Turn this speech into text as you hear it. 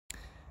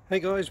Hey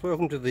guys,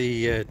 welcome to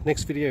the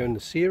next video in the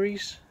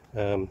series.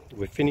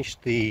 We've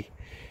finished the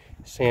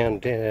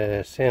sound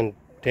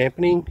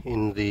dampening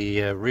in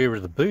the rear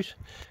of the boot,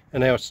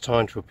 and now it's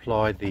time to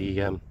apply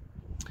the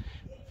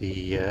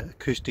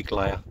acoustic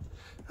layer.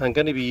 I'm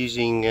going to be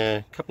using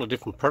a couple of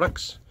different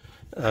products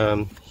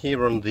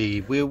here on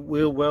the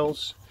wheel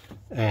wells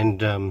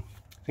and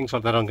things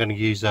like that. I'm going to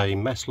use a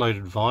mass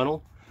loaded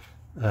vinyl,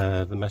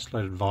 the mass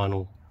loaded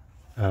vinyl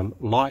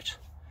light.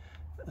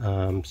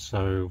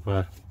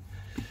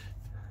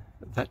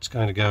 That's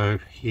going to go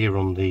here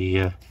on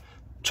the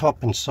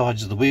top and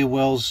sides of the wheel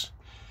wells.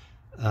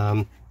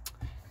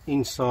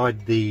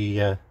 Inside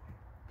the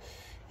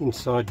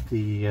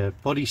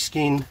body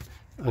skin,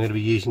 I'm going to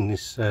be using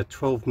this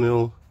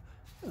 12mm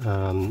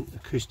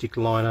acoustic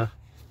liner,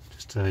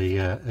 just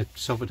a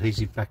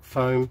self-adhesive back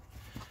foam.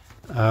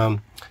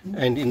 And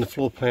in the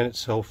floor plan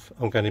itself,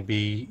 I'm going to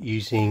be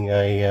using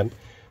a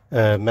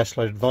mass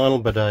loaded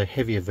vinyl, but a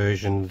heavier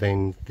version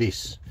than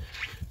this.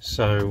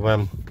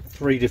 So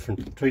three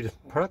different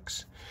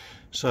products.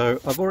 So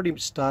I've already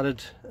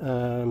started,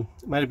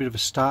 made a bit of a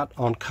start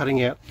on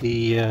cutting out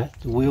the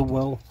wheel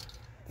well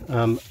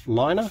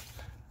liner.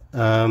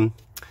 Now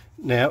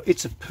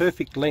it's a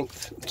perfect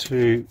length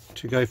to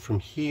go from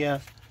here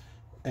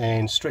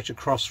and stretch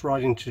across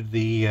right into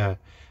the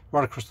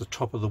right across the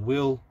top of the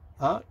wheel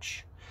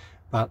arch,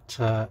 but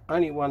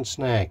only one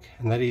snag,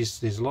 and that is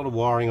there's a lot of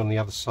wiring on the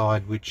other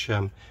side which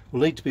will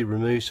need to be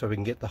removed so we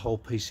can get the whole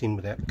piece in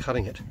without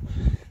cutting it.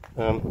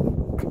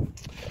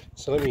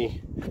 So let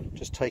me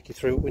just take you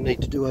through what we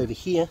need to do over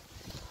here.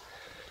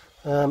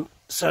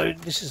 So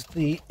this is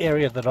the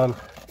area that I'm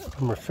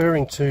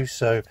referring to.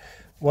 So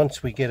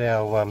once we get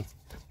our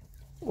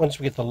once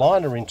we get the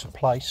liner into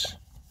place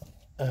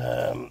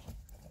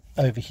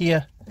over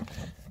here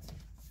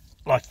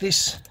like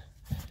this,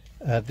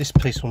 this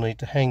piece will need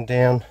to hang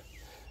down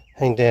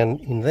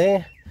in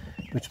there,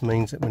 which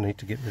means that we need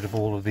to get rid of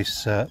all of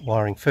this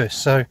wiring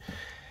first. So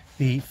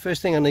the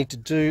first thing I need to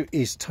do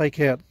is take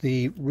out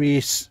the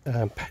rear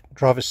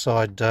driver's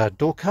side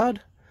door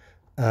card.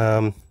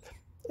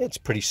 It's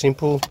pretty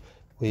simple.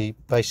 We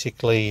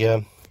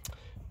basically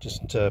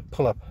just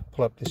pull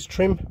up this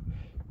trim,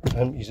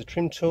 use a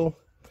trim tool.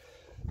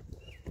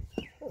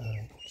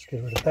 Let's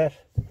get rid of that.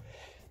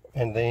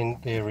 And then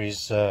there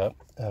is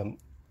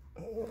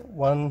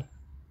one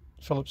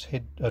Phillips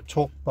head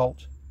torque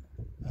bolt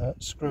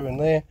screw in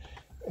there,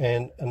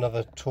 and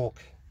another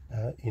torque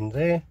in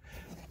there.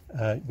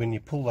 When you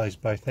pull those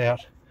both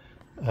out,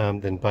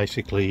 then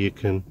basically you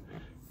can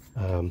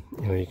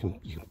you can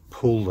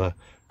pull the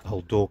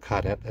whole door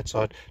card out that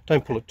side.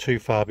 Don't pull it too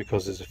far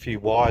because there's a few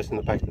wires in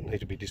the back that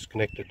need to be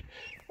disconnected.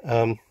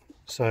 So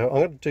I'm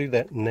going to do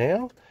that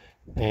now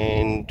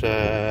and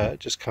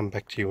just come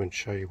back to you and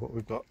show you what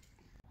we've got.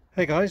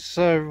 Hey guys,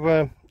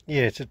 so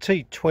yeah, it's a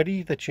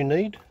T20 that you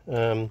need.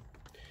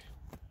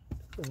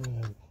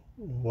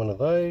 One of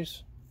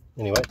those.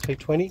 Anyway,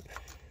 T20.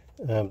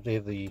 They're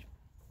the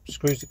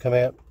screws that come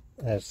out.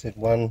 As I said,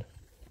 one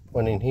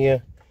in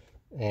here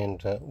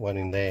and one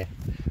in there.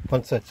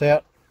 Once that's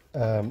out,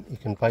 you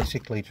can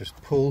basically just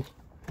pull.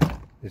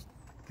 There's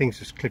things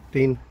just clipped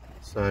in,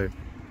 so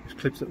there's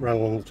clips that run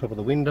along the top of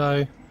the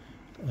window.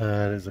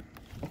 There's a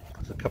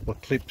couple of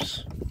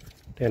clips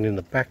down in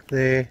the back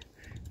there,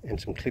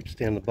 and some clips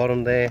down the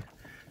bottom there,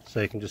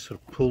 so you can just sort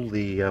of pull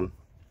the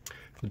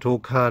door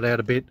card out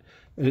a bit.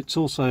 And it's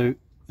also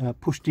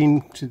pushed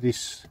into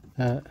this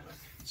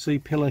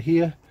C-pillar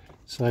here,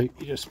 so you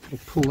just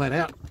pull that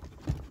out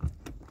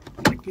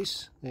like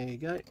this. There you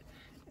go.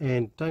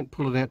 And don't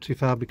pull it out too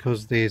far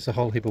because there's a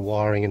whole heap of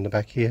wiring in the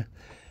back here.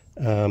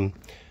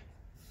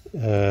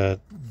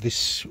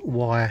 This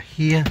wire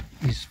here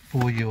is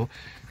for your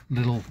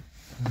little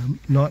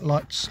night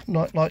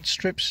light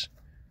strips.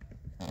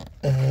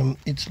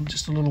 It's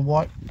just a little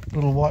white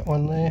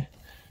one there.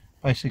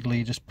 Basically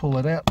you just pull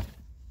it out.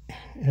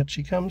 Out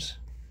she comes.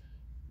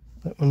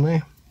 That one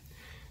there.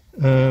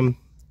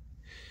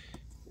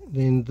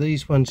 Then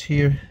these ones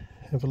here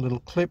have a little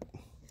clip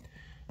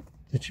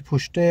that you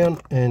push down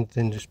and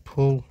then just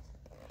pull.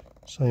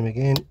 Same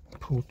again,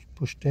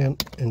 push down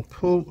and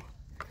pull.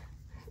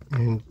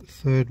 And the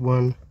third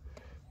one,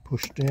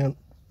 push down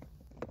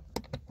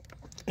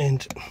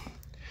and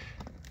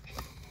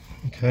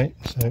okay,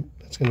 so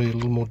that's going to be a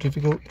little more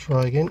difficult.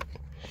 Try again.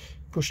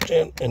 Push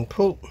down and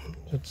pull.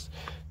 That's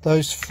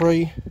those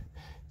three.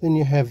 Then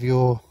you have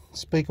your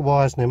speaker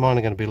wires. Now mine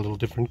are going to be a little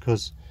different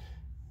because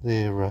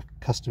they're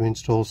custom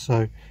installs,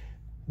 so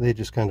they're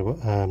just going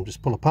to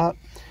just pull apart,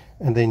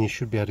 and then you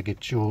should be able to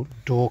get your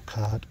door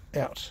card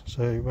out.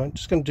 So I'm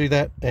just going to do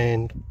that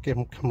and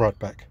come right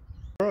back.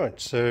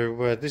 Alright,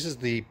 so this is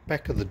the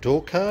back of the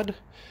door card.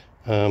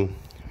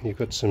 You've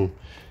got some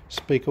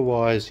speaker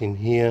wires in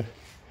here,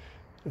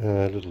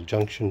 a little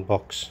junction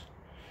box,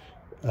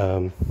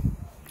 and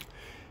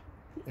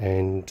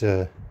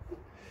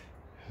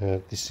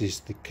this is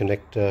the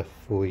connector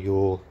for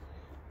your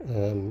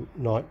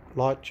night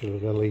light, your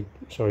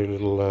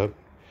little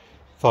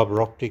fiber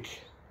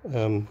optic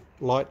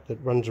light that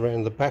runs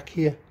around the back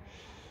here.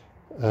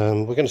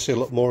 We're going to see a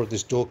lot more of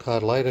this door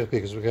card later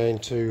because we're going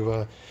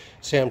to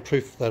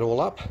soundproof that all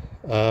up.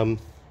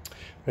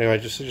 Anyway,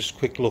 just a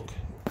quick look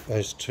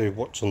as to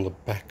what's on the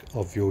back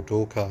of your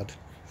door card.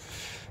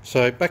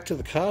 So back to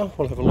the car,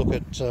 we'll have a look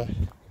at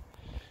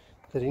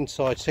that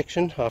inside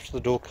section after the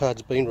door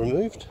card's been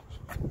removed.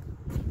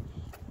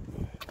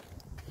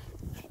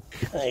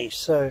 Okay,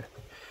 so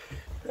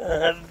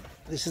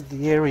this is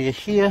the area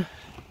here.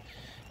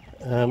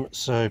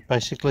 So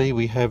basically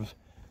we have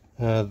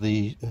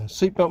the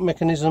seatbelt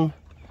mechanism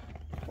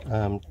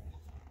down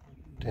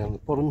the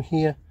bottom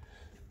here,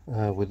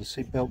 where the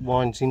seatbelt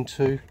winds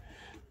into.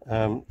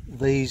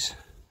 These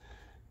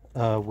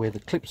are where the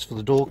clips for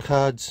the door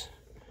cards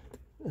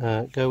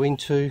go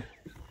into.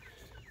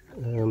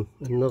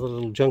 Another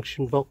little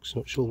junction box,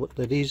 not sure what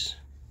that is.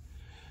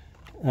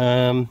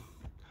 And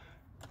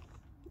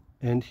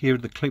here are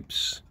the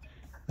clips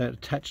that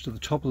attach to the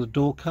top of the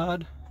door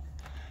card.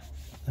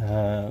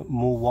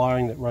 More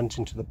wiring that runs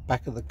into the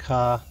back of the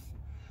car,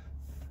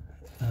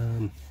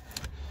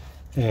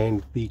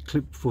 and the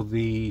clip for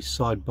the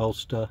side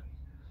bolster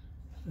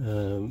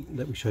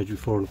that we showed you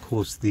before, and of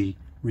course the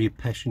rear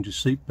passenger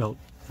seat belt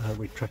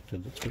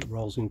retractor, that's what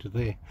rolls into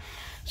there.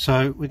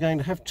 So we're going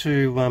to have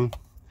to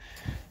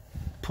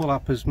pull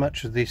up as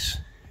much of this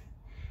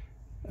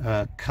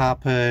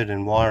carpet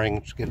and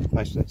wiring to get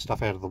most of that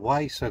stuff out of the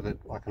way, so that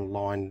I can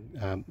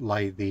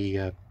lay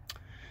the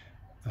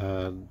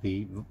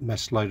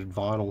mass loaded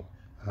vinyl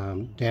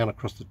down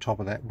across the top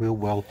of that wheel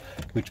well,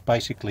 which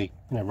basically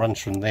runs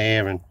from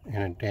there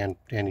and down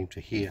into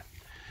here.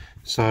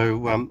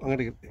 So I'm going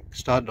to get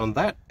started on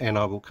that, and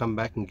I will come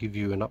back and give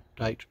you an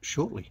update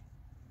shortly.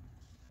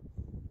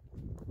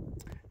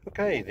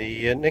 Okay,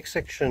 the next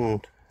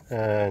section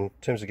in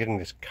terms of getting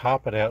this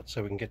carpet out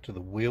so we can get to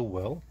the wheel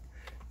well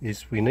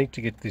is we need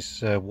to get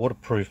this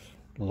waterproof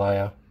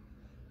layer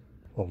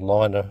or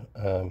liner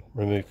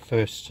removed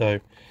first. So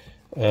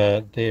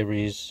there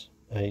is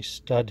a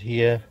stud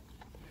here,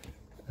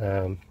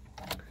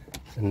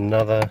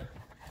 another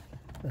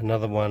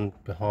one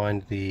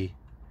behind the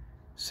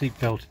seat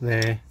belt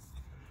there,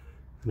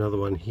 another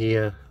one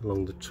here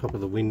along the top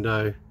of the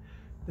window,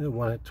 and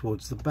one out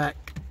towards the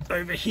back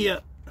over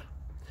here.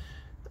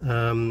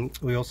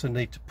 We also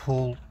need to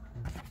pull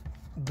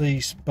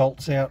these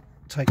bolts out,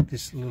 take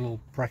this little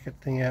bracket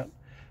thing out.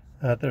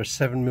 They're a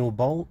 7mm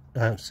bolt,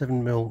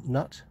 7mm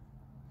nut.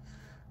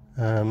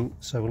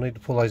 So we'll need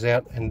to pull those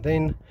out, and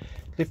then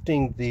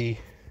lifting the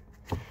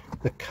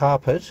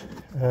carpet.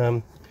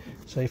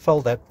 So you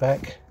fold that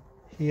back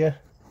here,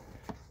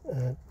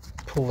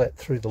 pull that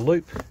through the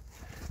loop.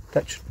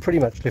 That should pretty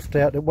much lift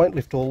out. It won't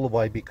lift all the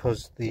way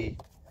because the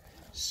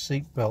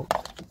seat belt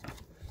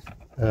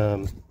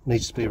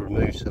needs to be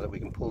removed so that we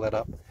can pull that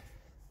up.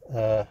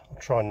 I'll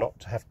try not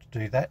to have to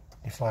do that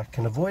if I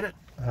can avoid it,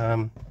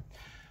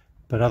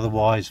 but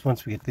otherwise,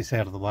 once we get this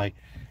out of the way,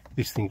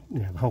 this thing,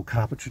 the whole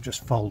carpet should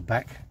just fold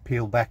back,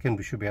 peel back, and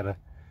we should be able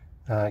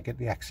to get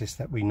the access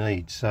that we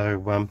need.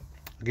 So I'll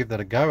give that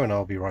a go and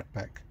I'll be right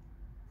back.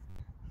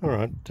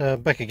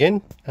 Alright, back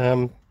again.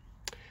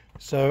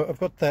 So I've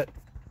got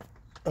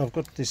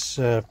this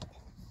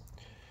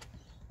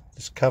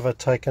this cover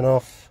taken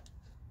off.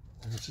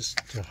 It just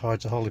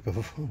hides a whole heap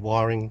of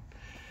wiring,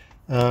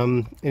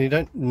 and you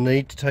don't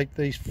need to take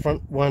these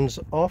front ones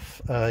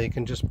off. You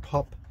can just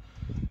pop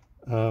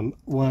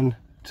 1,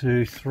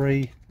 2,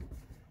 3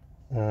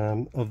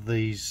 of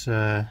these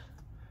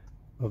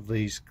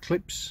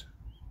clips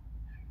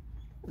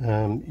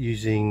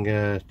using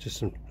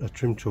just a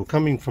trim tool,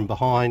 coming from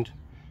behind,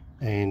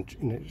 and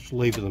just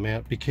lever them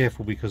out. Be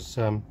careful because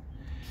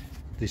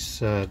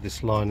this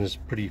line is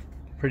pretty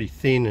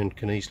thin and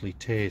can easily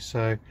tear.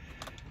 So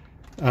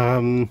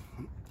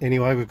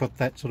anyway, we've got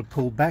that sort of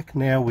pulled back.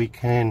 Now we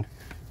can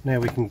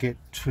get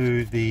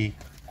to the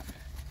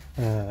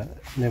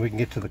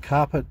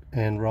carpet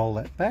and roll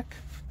that back.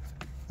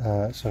 So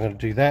I'm going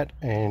to do that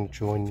and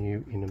join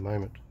you in a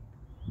moment.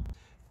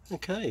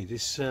 Okay,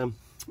 this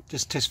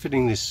just test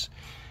fitting this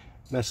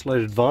mass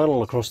loaded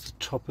vinyl across the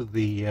top of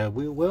the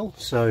wheel well.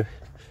 So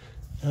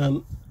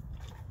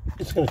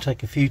it's going to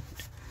take a few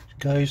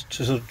goes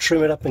to sort of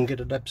trim it up and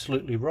get it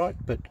absolutely right,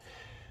 but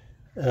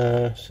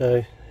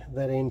so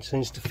that end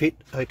seems to fit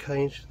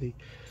okay into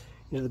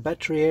the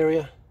battery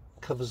area,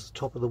 covers the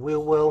top of the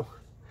wheel well.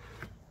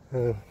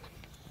 Go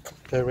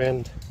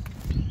around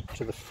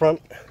to the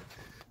front.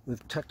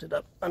 We've tucked it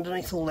up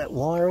underneath all that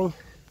wiring.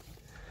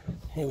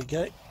 Here we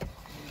go.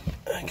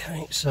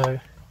 Okay, so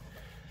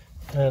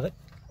that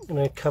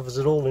covers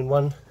it all in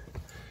one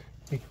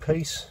big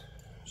piece.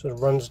 Sort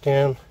of runs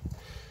down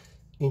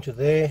into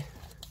there.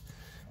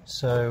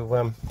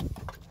 So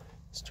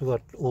still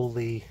got all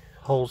the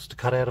holes to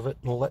cut out of it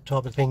and all that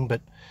type of thing,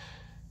 but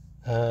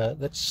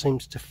that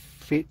seems to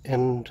fit,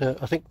 and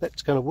I think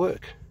that's going to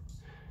work.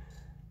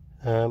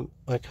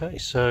 Okay,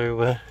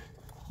 so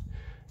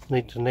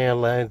need to now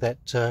load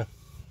that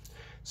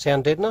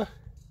sound deadener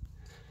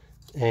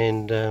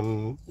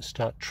and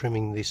start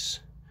trimming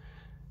this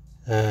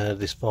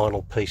this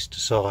vinyl piece to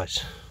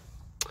size.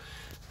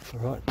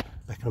 Alright,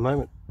 back in a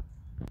moment.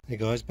 Hey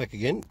guys, back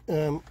again.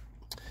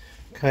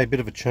 Okay, a bit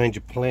of a change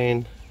of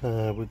plan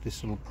with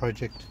this little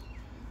project.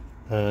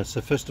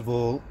 So first of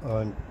all,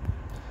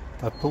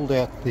 I pulled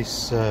out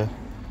this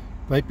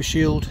vapor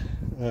shield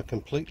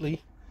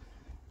completely.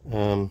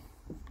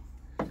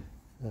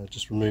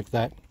 Just removed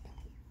that,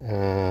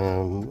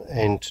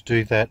 and to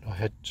do that I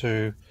had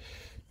to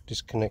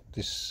disconnect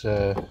this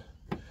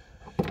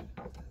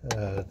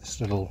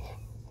this little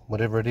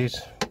whatever it is,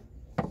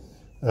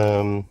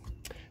 that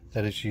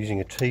is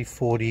using a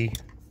T40,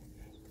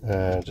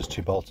 just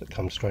 2 bolts that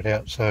come straight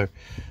out. So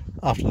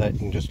after that you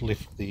can just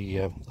lift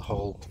the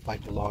whole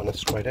vapor liner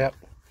straight out.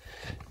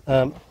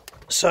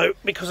 So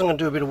because I'm going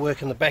to do a bit of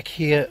work in the back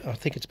here, I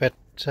think it's about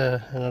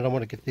and I don't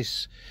want to get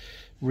this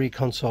rear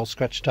console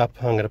scratched up,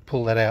 I'm going to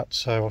pull that out,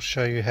 so I'll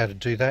show you how to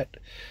do that.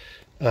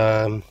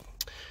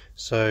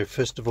 So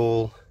first of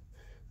all,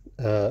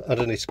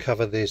 underneath this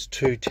cover there's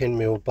 2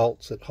 10mm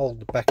bolts that hold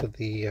the back of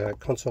the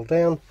console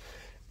down,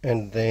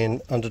 and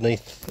then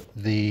underneath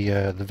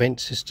the vent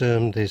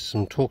system there's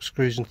some Torx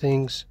screws and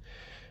things.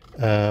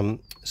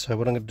 So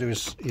what I'm going to do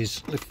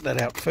is lift that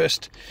out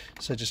first.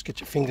 So just get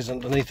your fingers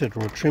underneath it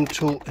or a trim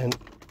tool and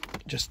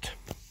just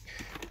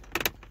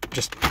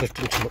lift it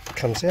until it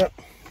comes out,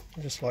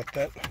 just like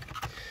that.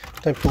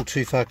 Don't pull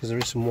too far because there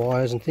is some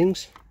wires and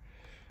things.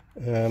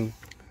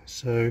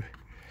 So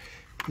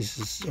this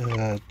is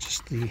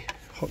just the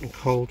hot and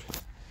cold,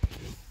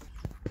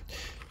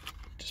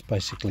 just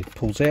basically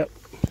pulls out,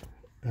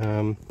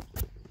 and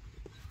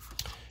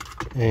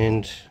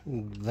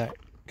that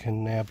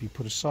can now be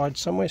put aside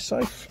somewhere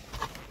safe.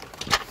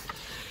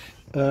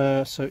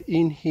 So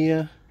in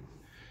here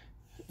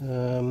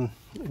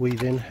we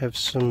then have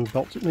some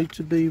bolts that need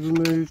to be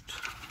removed.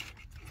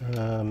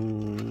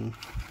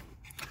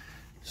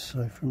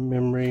 So from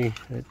memory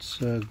it's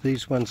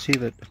these ones here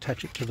that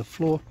attach it to the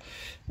floor.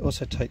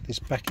 Also take this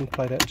backing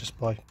plate out just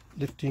by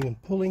lifting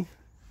and pulling.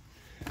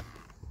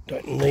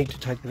 Don't need to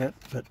take that out,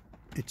 but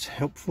it's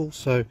helpful.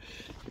 So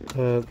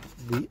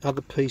the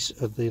other piece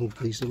are then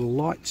these little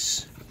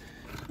lights.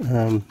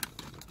 There's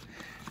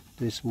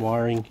some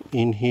wiring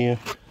in here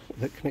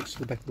that connects to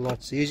the back of the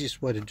lights. The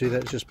easiest way to do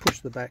that is just push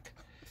the back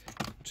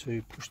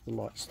to push the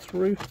lights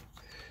through,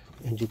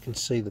 and you can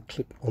see the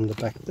clip on the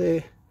back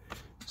there.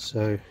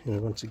 So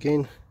once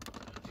again,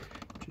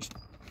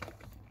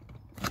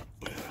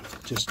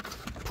 just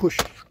push.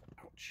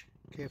 Ouch,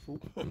 careful.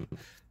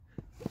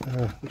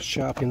 It's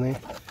sharp in there.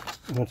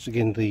 And once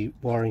again, the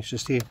wiring's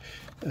just here.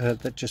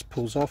 That just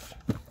pulls off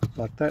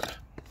like that,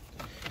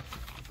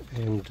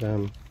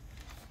 and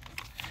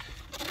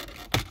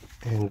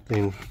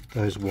then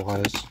those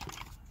wires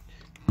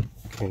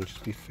can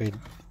just be fed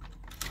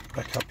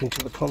back up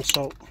into the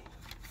console.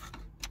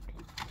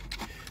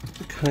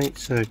 Okay,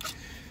 so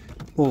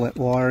all that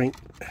wiring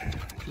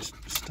just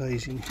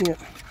stays in here.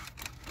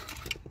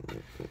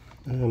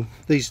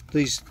 These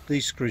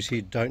screws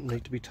here don't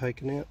need to be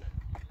taken out.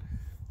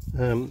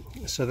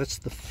 So that's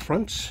the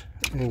front,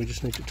 and we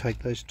just need to take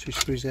those 2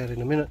 screws out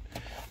in a minute.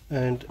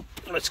 And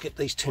let's get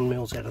these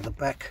 10mm out of the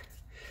back.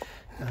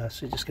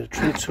 So you just get a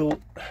trim tool,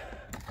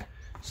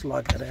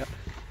 slide that out,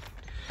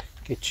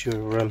 get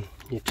your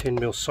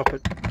 10mm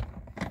socket, take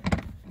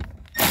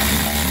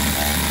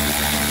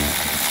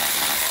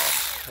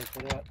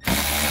it out.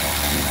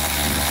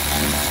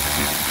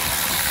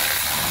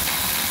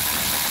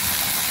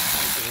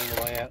 Take it all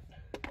the way out.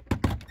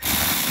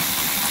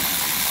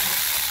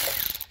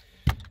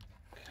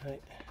 Okay,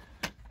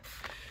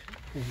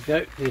 there you go,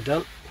 they're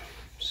done.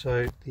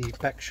 So the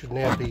back should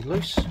now be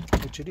loose,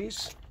 which it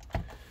is.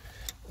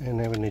 And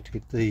now we need to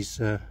get these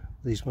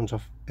ones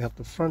off out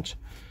the front.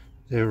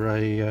 They're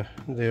a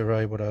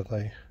what are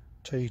they?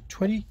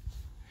 T20,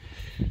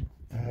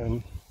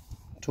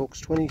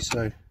 Torx 20.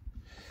 So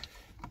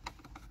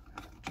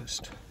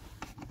just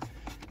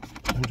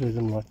undo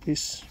them like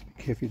this.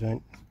 Be careful you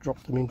don't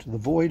drop them into the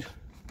void.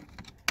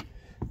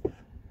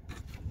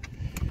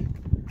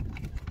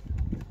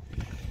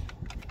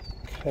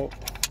 Okay,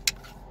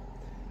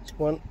 that's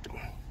one,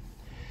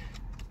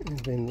 and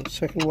then the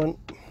second one.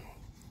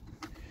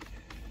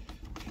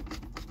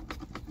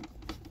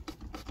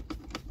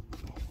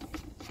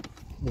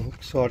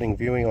 Exciting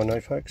viewing, I know,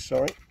 folks,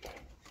 sorry.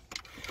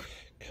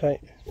 Okay,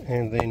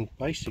 and then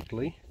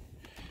basically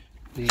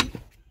the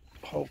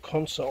whole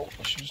console,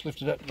 I should just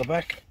lift it out to the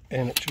back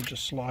and it should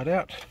just slide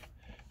out,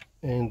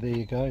 and there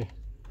you go,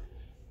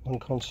 one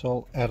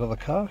console out of the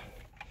car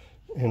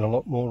and a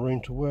lot more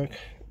room to work,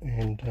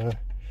 and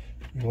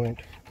you won't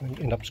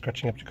end up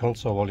scratching up your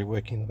console while you're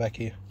working in the back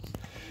here.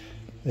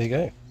 There you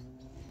go.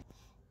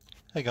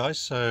 Hey guys,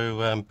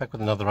 so back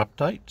with another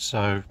update.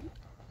 So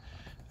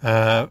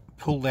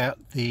pulled out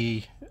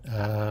the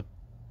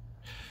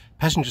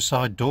passenger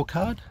side door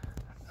card,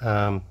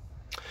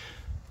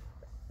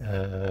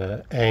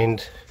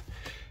 and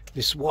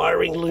this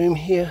wiring loom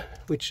here,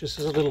 which is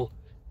a little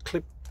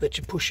clip that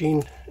you push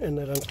in and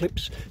that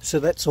unclips. So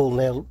that's all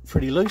now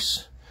pretty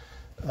loose.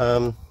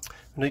 I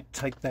need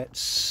to take that,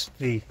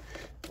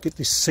 get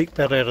this seat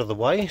belt out of the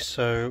way.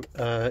 So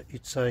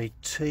it's a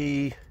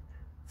T50.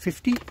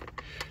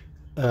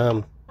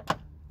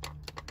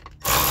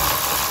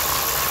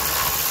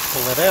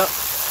 pull that out.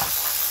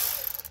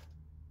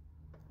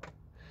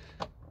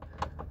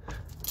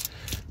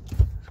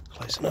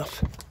 Close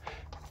enough.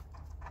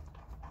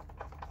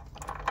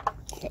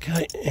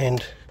 Okay,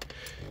 and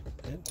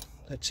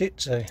that's it.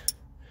 So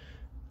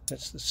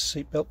that's the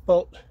seatbelt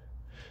bolt,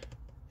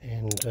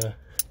 and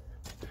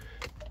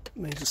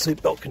means the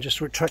seatbelt can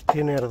just retract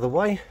in out of the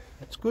way.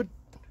 That's good.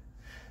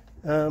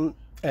 And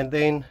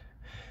then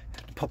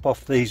pop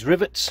off these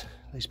rivets,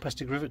 these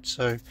plastic rivets.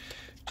 So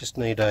just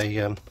need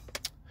a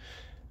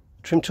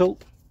trim tool,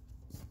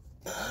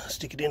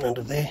 stick it in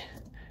under there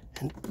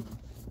and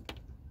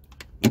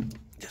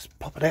just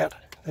pop it out.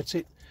 That's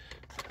it.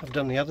 I've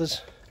done the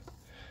others,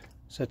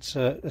 so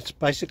it's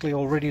basically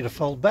all ready to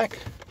fold back.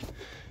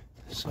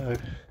 So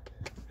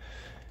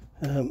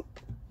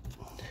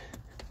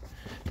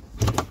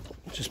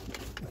just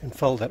we can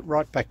fold that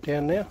right back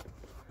down now.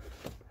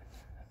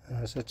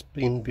 So it's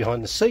been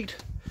behind the seat.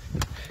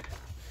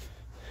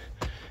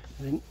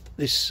 And then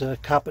this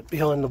carpet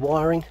behind the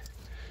wiring,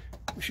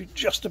 we should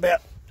just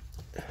about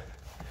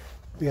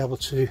be able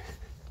to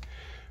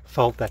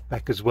fold that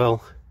back as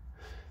well,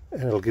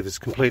 and it'll give us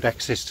complete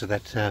access to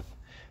that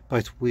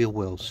both wheel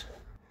wells.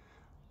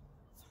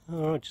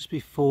 Alright, just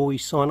before we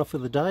sign off for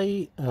the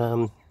day,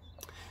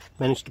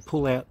 managed to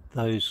pull out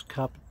those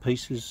carpet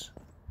pieces.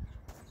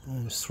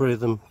 There's 3 of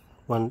them,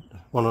 one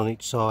on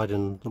each side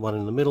and the one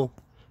in the middle.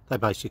 They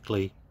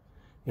basically,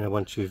 you know,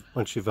 once you've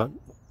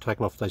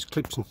taken off those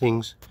clips and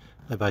things,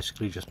 they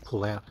basically just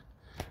pull out.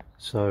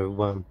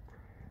 So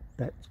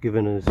that's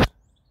given us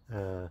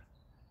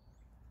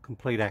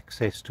complete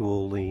access to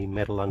all the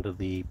metal under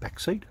the back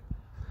seat.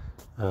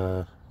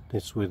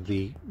 This with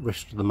the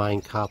rest of the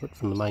main carpet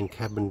from the main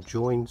cabin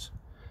joins,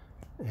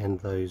 and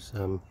those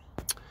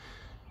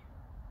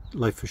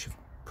low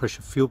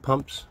pressure fuel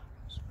pumps,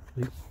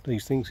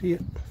 these things here.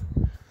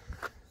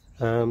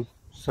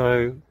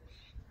 So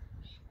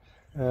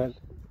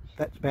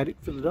that's about it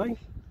for the day.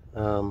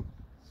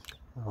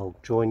 I'll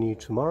join you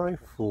tomorrow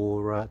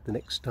for the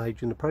next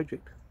stage in the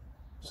project.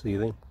 See you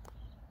then.